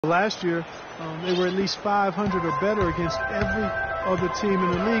Last year, they were at least 500 or better against every other team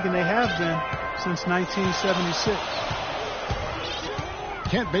in the league, and they have been since 1976.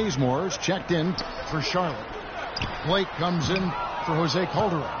 Kent Bazemore's checked in for Charlotte. Blake comes in for Jose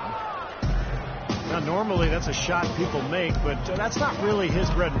Calderon. Now, normally that's a shot people make, but that's not really his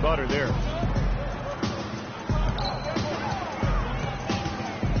bread and butter there.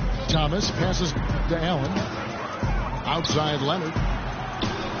 Thomas passes to Allen. Outside Leonard.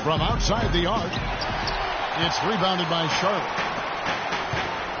 From outside the arc, it's rebounded by Charlotte.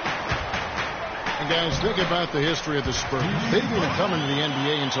 And guys, think about the history of the Spurs. They didn't even come into the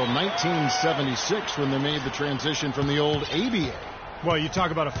NBA until 1976 when they made the transition from the old ABA. Well, you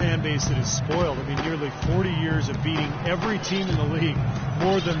talk about a fan base that is spoiled. I mean, nearly 40 years of beating every team in the league,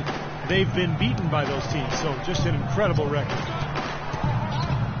 more than they've been beaten by those teams. So just an incredible record.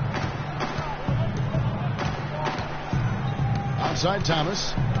 Outside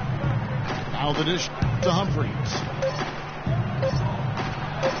Thomas. Now the dish to Humphries.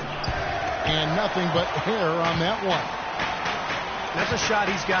 And nothing but air on that one. That's a shot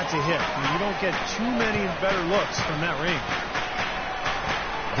he's got to hit. I mean, you don't get too many better looks from that range.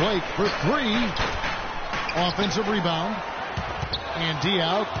 Blake for three. Offensive rebound. And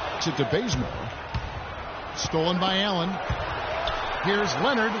Diaw to Bazemore. Stolen by Allen. Here's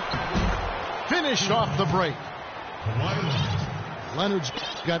Leonard. Finish off the break. Leonard's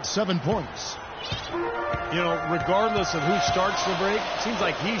got 7 points. You know, regardless of who starts the break, it seems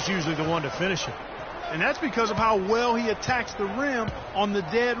like he's usually the one to finish it. And that's because of how well he attacks the rim on the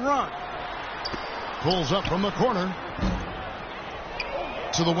dead run. Pulls up from the corner.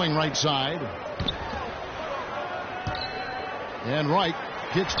 To the wing right side. And Wright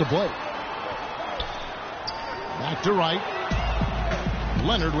kicks to Blake. Back to Wright.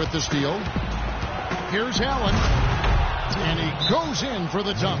 Leonard with the steal. Here's Allen. And he goes in for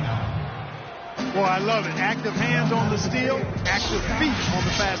the dunk. Boy, I love it. Active hands on the steal, active feet on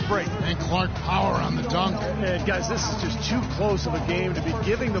the fast break. And Clark power on the dunk. And guys, this is just too close of a game to be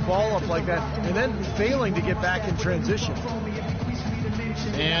giving the ball up like that and then failing to get back in transition.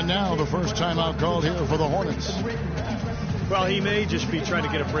 And now the first timeout called here for the Hornets. Well, he may just be trying to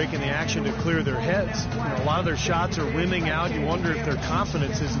get a break in the action to clear their heads. You know, a lot of their shots are rimming out. You wonder if their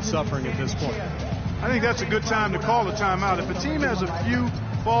confidence isn't suffering at this point. I think that's a good time to call a timeout. If a team has a few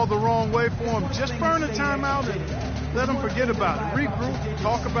fall the wrong way for them, just burn a timeout and let them forget about it. Regroup,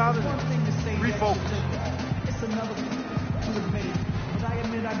 talk about it, and refocus. I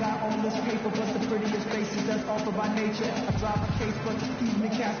admit I got all this paper, but the prettiest faces that's offered by nature. I drive a case, but excuse me,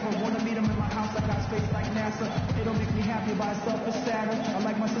 Casper. Wanna meet them in my house, I got space like NASA. They don't make me happy by itself, it's sadder. I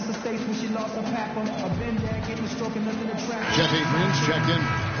like my sister Stace when she lost her papa. I've been there, getting stroking under the track. Jeff Adrian's checked in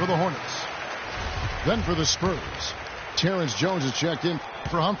for the Hornets. Then for the Spurs, Terrence Jones is checked in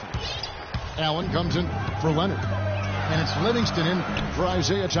for Humphries. Allen comes in for Leonard. And it's Livingston in for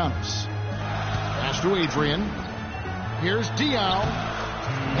Isaiah Thomas. Pass to Adrian. Here's Diaw.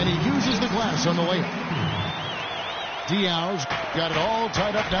 And he uses the glass on the layup. Diaw's got it all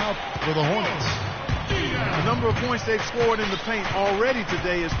tied up now for the Hornets. The number of points they've scored in the paint already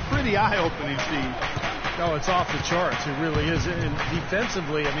today is pretty eye-opening, Steve. No, it's off the charts. It really is. And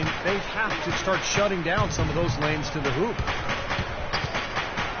defensively, I mean, they have to start shutting down some of those lanes to the hoop.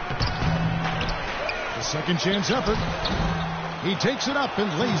 The second chance effort. He takes it up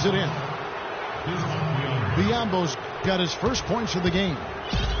and lays it in. Biyombo's got his first points of the game.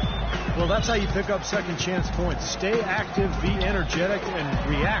 Well, that's how you pick up second chance points. Stay active, be energetic, and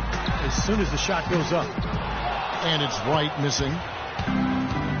react as soon as the shot goes up. And it's Wright missing.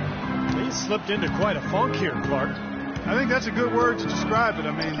 He slipped into quite a funk here, Clark. I think that's a good word to describe it.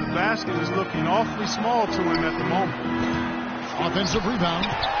 I mean, the basket is looking awfully small to him at the moment. Offensive rebound.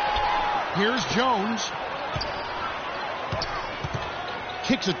 Here's Jones.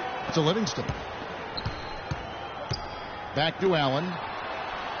 Kicks it to Livingston. Back to Allen.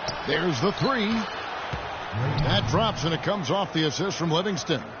 There's the three. That drops, and it comes off the assist from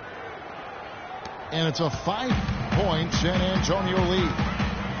Livingston. And it's a 5-point San Antonio lead.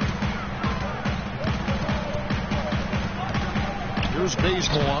 Here's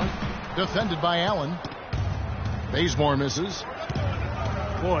Bazemore, defended by Allen. Bazemore misses.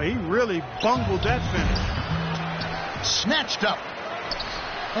 Boy, he really bungled that finish. Snatched up.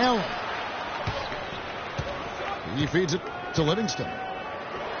 Allen. He feeds it to Livingston.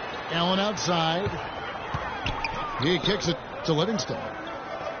 Allen outside. He kicks it to Livingston.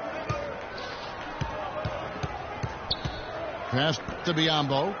 Pass to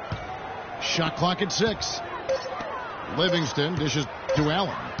Biyombo. Shot clock at 6. Livingston dishes to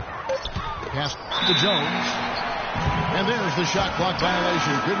Allen. Pass to Jones. And there's the shot clock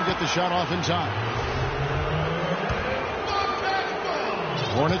violation. Couldn't get the shot off in time.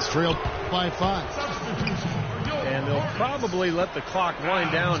 Hornets trail by 5. And they'll probably let the clock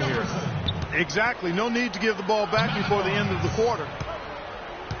wind down here. Exactly. No need to give the ball back before the end of the quarter.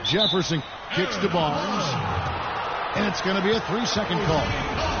 Jefferson kicks to Barnes. And it's going to be a 3-second call.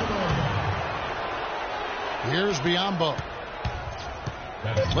 Here's Biyombo.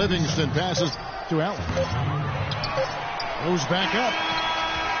 Livingston passes to Allen. Goes back up.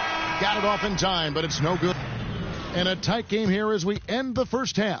 Got it off in time, but it's no good. And a tight game here as we end the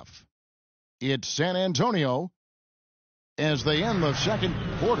first half. It's San Antonio as they end the second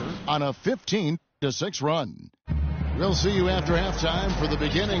quarter on a 15-6 run. We'll see you after halftime for the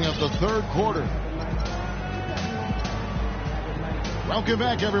beginning of the third quarter. Welcome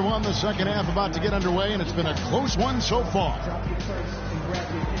back, everyone. The second half about to get underway, and it's been a close one so far.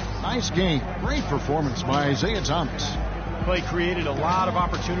 Nice game. Great performance by Isaiah Thomas. Clay created a lot of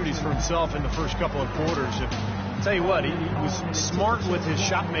opportunities for himself in the first couple of quarters. And I'll tell you what, he was smart with his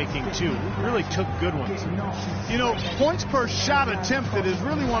shot making, too. Really took good ones. You know, points per shot attempted is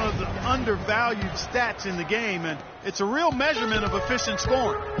really one of the undervalued stats in the game, and it's a real measurement of efficient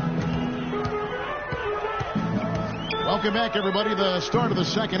scoring. Welcome back, everybody. The start of the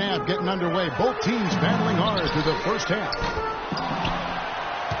second half getting underway. Both teams battling hard through the first half.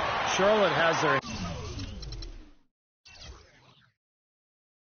 Charlotte has their...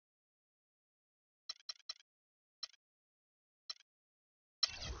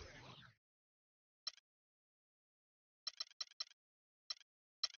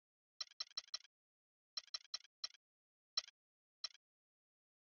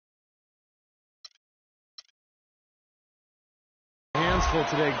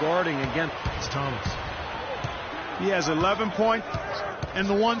 today guarding against Thomas. He has 11 points and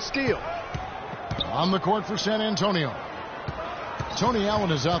the 1 steal. On the court for San Antonio. Tony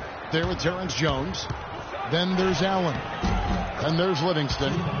Allen is out there with Terrence Jones. Then there's Allen. Then there's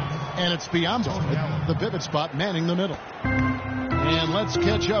Livingston. And it's Biyombo at the pivot spot, manning the middle. And let's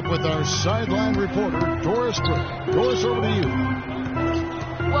catch up with our sideline reporter, Doris Britt. Doris, over to you.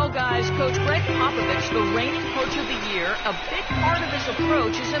 Well, guys, Coach Greg Popovich, the reigning coach of the year, a big part of his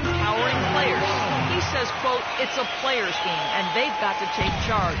approach is empowering players. He says, quote, it's a players' game, and they've got to take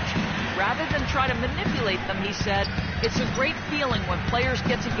charge. Rather than try to manipulate them, he said, it's a great feeling when players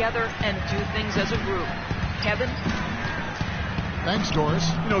get together and do things as a group. Kevin? Thanks, Doris.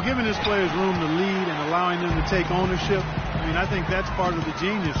 You know, giving his players room to lead and allowing them to take ownership, I mean, I think that's part of the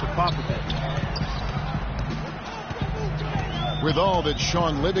genius of Popovich. With all that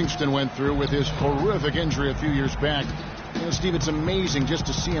Sean Livingston went through with his horrific injury a few years back, you know, Steve, it's amazing just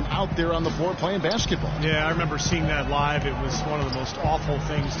to see him out there on the floor playing basketball. Yeah, I remember seeing that live. It was one of the most awful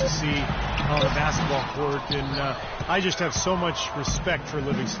things to see on the basketball court. And I just have so much respect for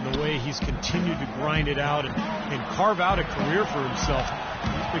Livingston, the way he's continued to grind it out and carve out a career for himself.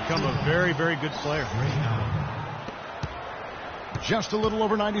 He's become a very, very good player. Just a little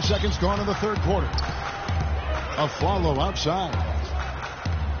over 90 seconds gone in the third quarter. A follow outside.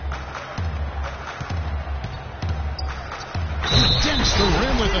 He dents the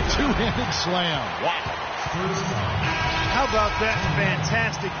rim with a two-handed slam. Wow. How about that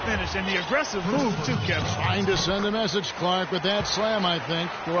fantastic finish and the aggressive move, too, Kevin? Trying to send a message, Clark, with that slam, I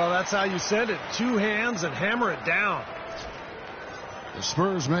think. Well, that's how you send it. 2 hands and hammer it down. The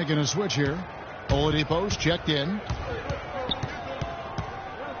Spurs making a switch here. Oladipo's checked in.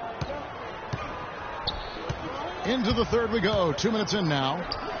 Into the third we go. 2 minutes in now.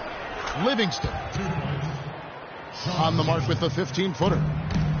 Livingston on the mark with the 15-footer.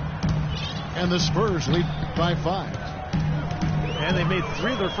 And the Spurs lead by 5. And they made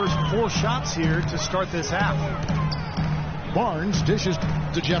 3 of their first 4 shots here to start this half. Barnes dishes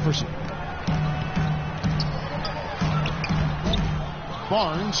to Jefferson.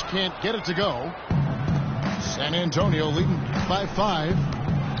 Barnes can't get it to go. San Antonio leading by 5.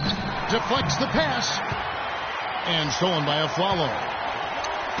 Deflects the pass. And stolen by a follow.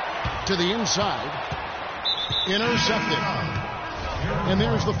 To the inside. Intercepted. And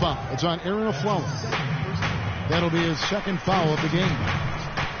there's the foul. It's on Aaron Aflalo. That'll be his second foul of the game.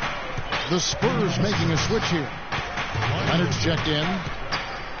 The Spurs making a switch here. Leonard's checked in.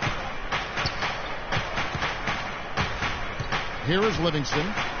 Here is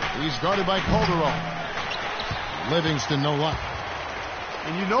Livingston. He's guarded by Calderon. Livingston, no luck.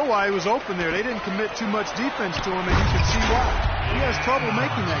 And you know why he was open there. They didn't commit too much defense to him, and you can see why. He has trouble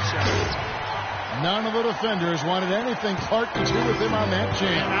making that shot. None of the defenders wanted anything Clark to do with him on that chain.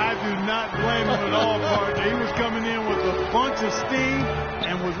 And I do not blame him at all, partner. He was coming in with a bunch of steam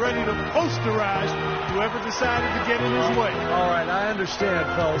and was ready to posterize whoever decided to get in his way. All right, I understand,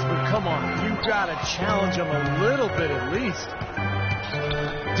 fellas, but come on. You've got to challenge him a little bit at least.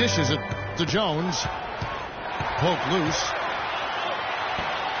 Dishes it to Jones. Poke loose.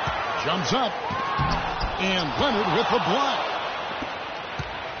 Jumps up. And Leonard with the block.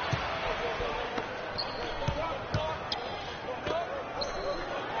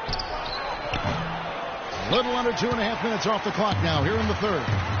 Little under 2.5 minutes off the clock now here in the third.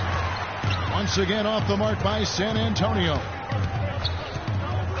 Once again off the mark by San Antonio.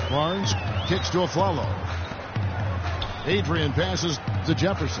 Barnes kicks to Aflalo. Adrian passes to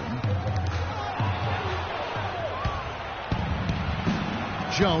Jefferson.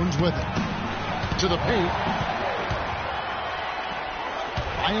 Jones with it. To the paint.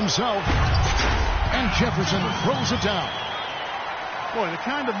 By himself. And Jefferson throws it down. Boy, the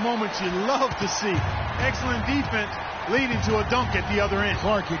kind of moments you love to see. Excellent defense leading to a dunk at the other end.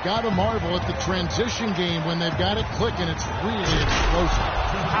 Clark, you got to marvel at the transition game when they've got it clicking. It's really explosive.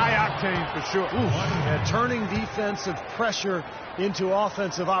 High octane for sure. Yeah, turning defensive pressure into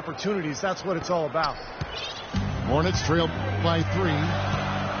offensive opportunities. That's what it's all about. Hornets trail by 3.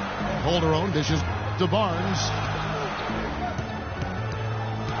 Calderon dishes to Barnes.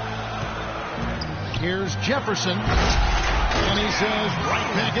 Here's Jefferson. And he says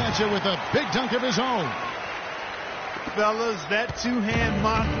right back at you with a big dunk of his own. Fellas, that two-hand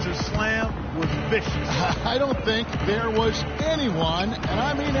monster slam was vicious. I don't think there was anyone, and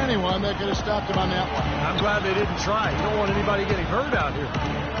I mean anyone, that could have stopped him on that one. I'm glad they didn't try. You don't want anybody getting hurt out here.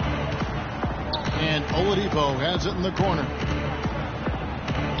 And Oladipo has it in the corner.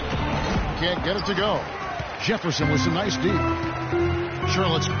 Can't get it to go. Jefferson with some nice deep.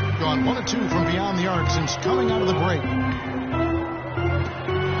 Charlotte's gone 1 of 2 from beyond the arc since coming out of the break.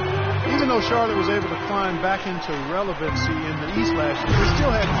 Even though Charlotte was able to climb back into relevancy in the East last year, they still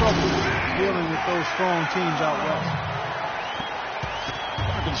had trouble dealing with those strong teams out west.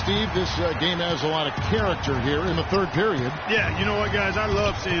 And Steve, this game has a lot of character here in the third period. Yeah, you know what, guys? I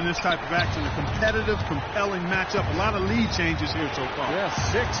love seeing this type of action. A competitive, compelling matchup. A lot of lead changes here so far. Yeah,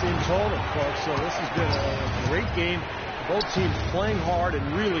 6 in total, folks. So this has been a great game. Both teams playing hard and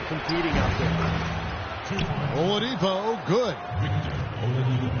really competing out there. Oladipo, good.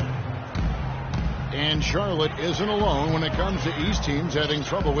 And Charlotte isn't alone when it comes to East teams having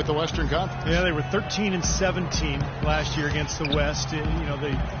trouble with the Western Conference. Yeah, they were 13 and 17 last year against the West. You know,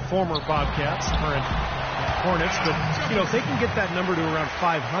 the former Bobcats, current Hornets. But, you know, if they can get that number to around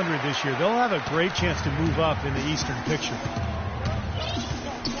 500 this year, they'll have a great chance to move up in the Eastern picture.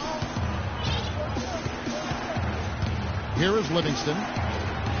 Here is Livingston.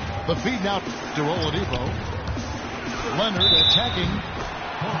 The feed now to Oladipo. Leonard attacking.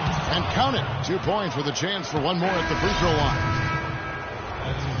 And count it. 2 points with a chance for one more at the free throw line.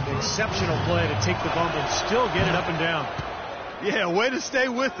 That's an exceptional play to take the bump and still get it up and down. Yeah, way to stay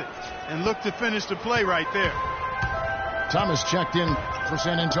with it and look to finish the play right there. Thomas checked in for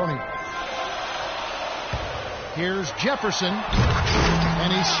San Antonio. Here's Jefferson.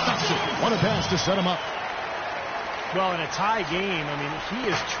 And he stops it. What a pass to set him up. Well, in a tie game, I mean, he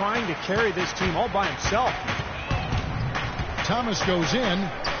is trying to carry this team all by himself. Thomas goes in.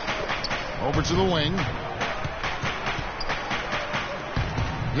 Over to the wing.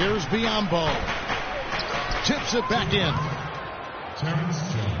 Here's Biyombo. Tips it back in.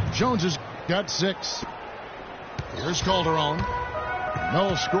 Jones has got 6. Here's Calderon.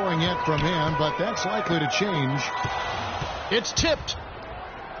 No scoring yet from him, but that's likely to change. It's tipped.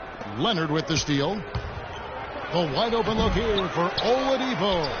 Leonard with the steal. The wide open look here for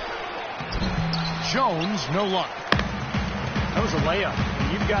Oladipo. Jones, no luck. That was a layup.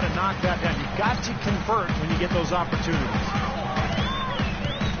 You've got to knock that down. You've got to convert when you get those opportunities.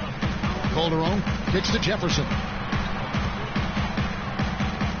 Calderon kicks to Jefferson.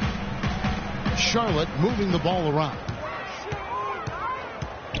 Charlotte moving the ball around.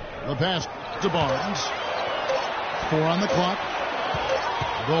 The pass to Barnes. 4 on the clock.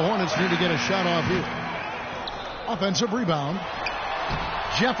 The Hornets need to get a shot off here. Offensive rebound.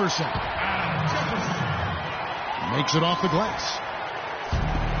 Jefferson. Makes it off the glass.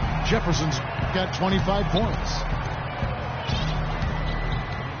 Jefferson's got 25 points.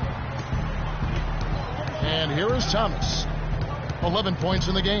 And here is Thomas. 11 points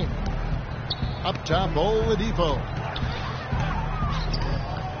in the game. Up top, Oladipo.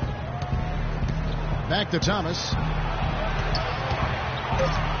 Back to Thomas.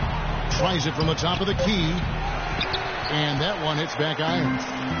 Tries it from the top of the key. And that one hits back iron.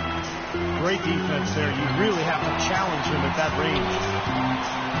 Great defense there. You really have to challenge him at that range.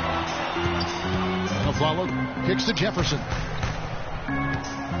 And follow, kicks to Jefferson.